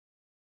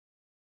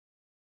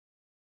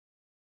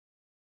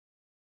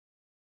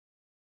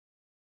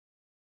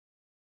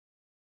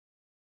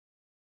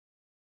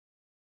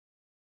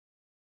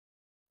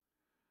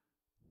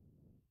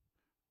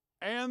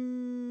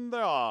And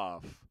they're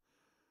off.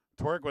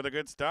 Twerk with a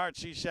good start.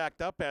 She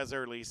shacked up, has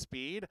early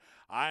speed.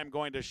 I'm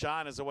going to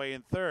shine is away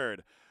in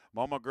third.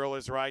 Momo Girl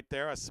is right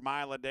there. A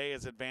Smile a Day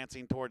is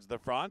advancing towards the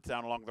front.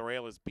 Down along the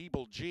rail is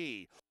Beeble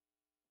G.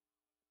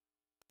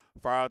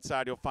 Far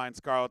outside, you'll find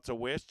Scarlet's a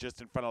Wish just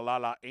in front of La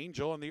La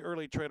Angel, and the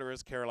early trailer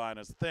is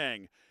Carolina's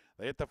Thing.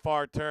 They hit the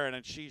far turn,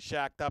 and She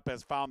Shacked Up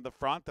has found the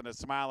front, and A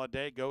Smile a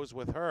Day goes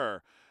with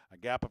her. A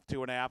gap of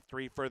 2.5,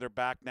 3 further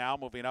back now.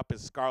 Moving up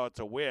is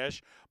Scarlet's a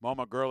Wish.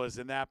 Moma Girl is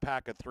in that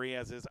pack of 3,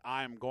 as is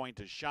I'm Going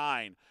to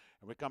Shine.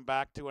 And we come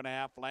back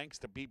 2.5 lengths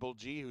to Beeble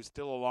G, who's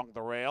still along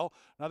the rail.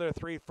 Another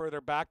 3 further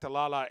back to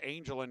La La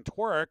Angel and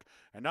Twerk.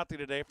 And nothing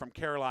today from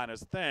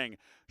Carolina's Thing.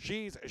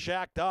 She's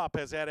Shacked Up,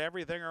 has had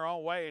everything her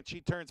own way, and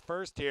she turns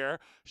first here.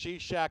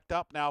 She's Shacked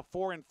Up now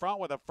 4 in front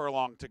with a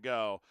furlong to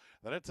go.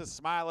 Then it's A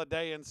Smile a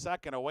Day in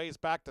second. A ways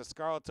back to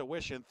Scarlet's a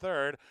Wish in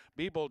third.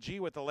 Beeble G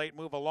with the late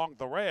move along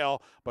the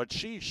rail. But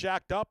She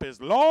Shacked Up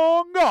is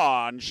long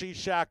gone. She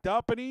Shacked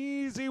Up, an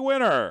easy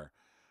winner.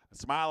 A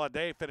Smile a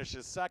Day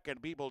finishes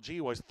second. Beeble G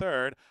was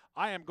third.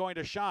 I Am Going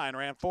to Shine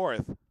ran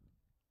fourth.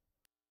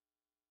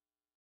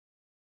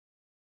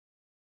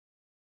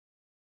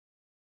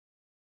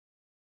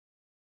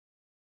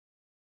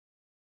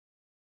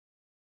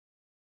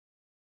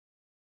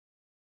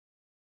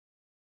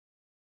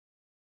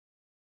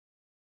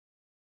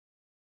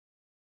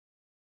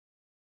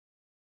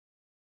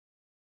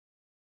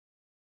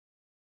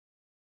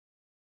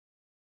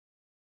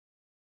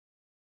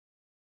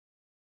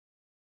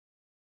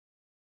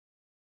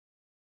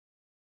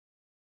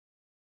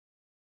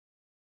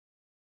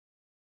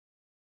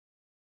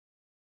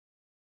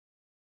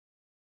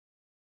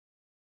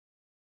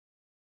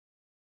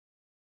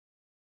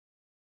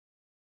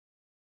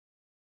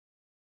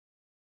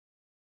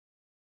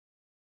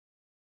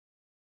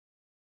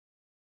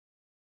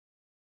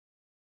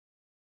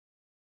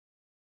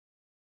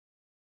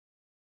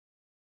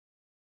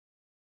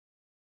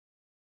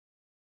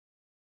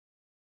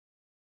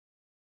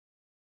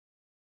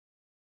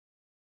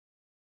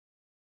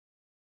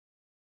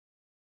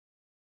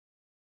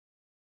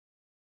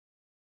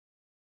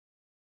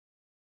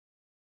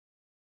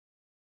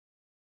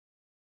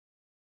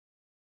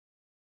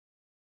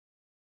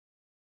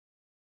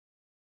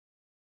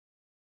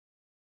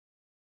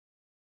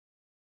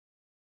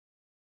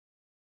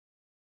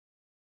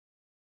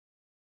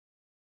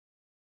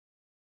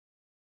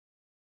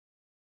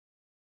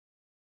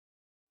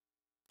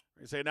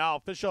 We say now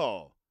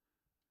official.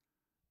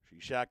 She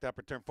Shacked Up,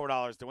 returned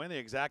 $4 to win. The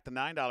exact to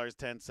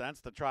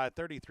 $9.10. The try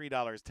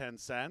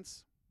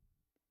 $33.10.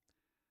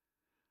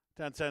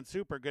 10-cent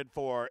super good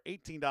for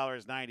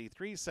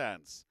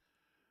 $18.93.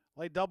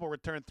 Late double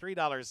return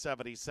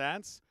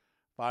 $3.70.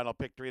 Final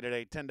pick 3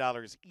 today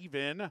 $10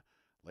 even.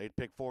 Late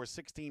pick 4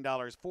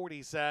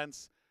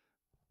 $16.40.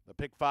 The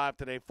pick 5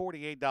 today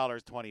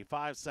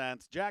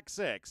 $48.25. Jack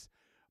 6.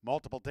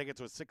 Multiple tickets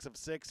with 6 of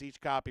 6.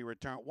 Each copy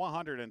returned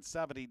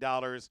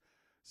 $170.72.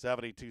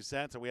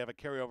 And we have a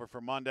carryover for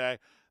Monday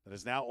that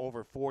is now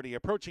over 40,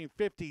 approaching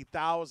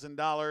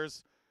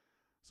 $50,000.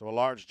 So a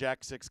large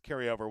Jack 6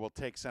 carryover will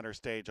take center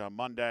stage on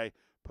Monday.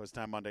 Post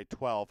time Monday,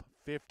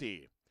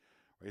 12:50.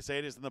 We say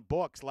it is in the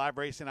books. Live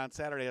racing on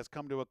Saturday has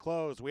come to a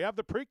close. We have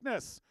the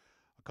Preakness,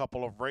 a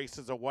couple of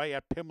races away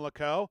at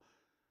Pimlico.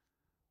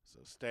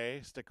 So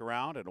stick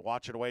around and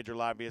watch it wager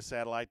live via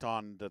satellite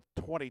on the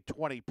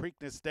 2020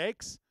 Preakness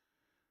Stakes.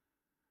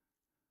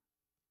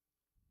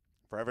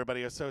 For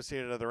everybody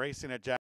associated with the racing at Jack